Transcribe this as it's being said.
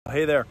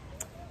Hey there,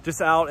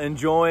 just out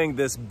enjoying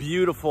this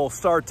beautiful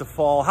start to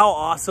fall. How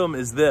awesome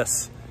is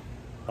this?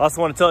 I also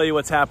want to tell you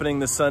what's happening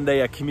this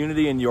Sunday at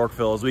Community in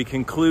Yorkville as we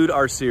conclude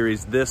our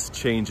series, This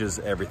Changes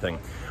Everything.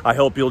 I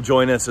hope you'll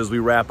join us as we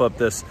wrap up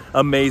this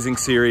amazing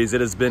series.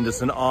 It has been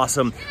just an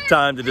awesome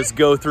time to just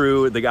go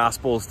through the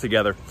Gospels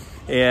together.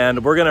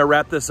 And we're going to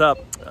wrap this up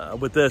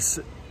with this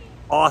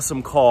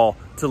awesome call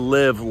to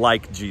live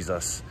like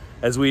Jesus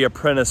as we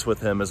apprentice with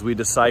him, as we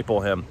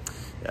disciple him.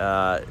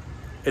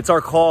 It's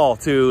our call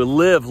to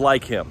live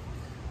like him,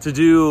 to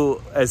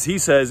do, as he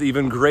says,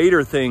 even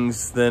greater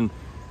things than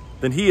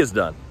he has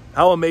done.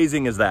 How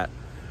amazing is that?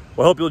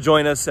 Well, I hope you'll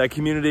join us at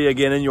Community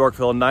again in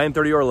Yorkville,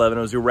 9:30 or 11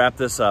 as we wrap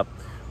this up.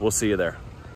 We'll see you there.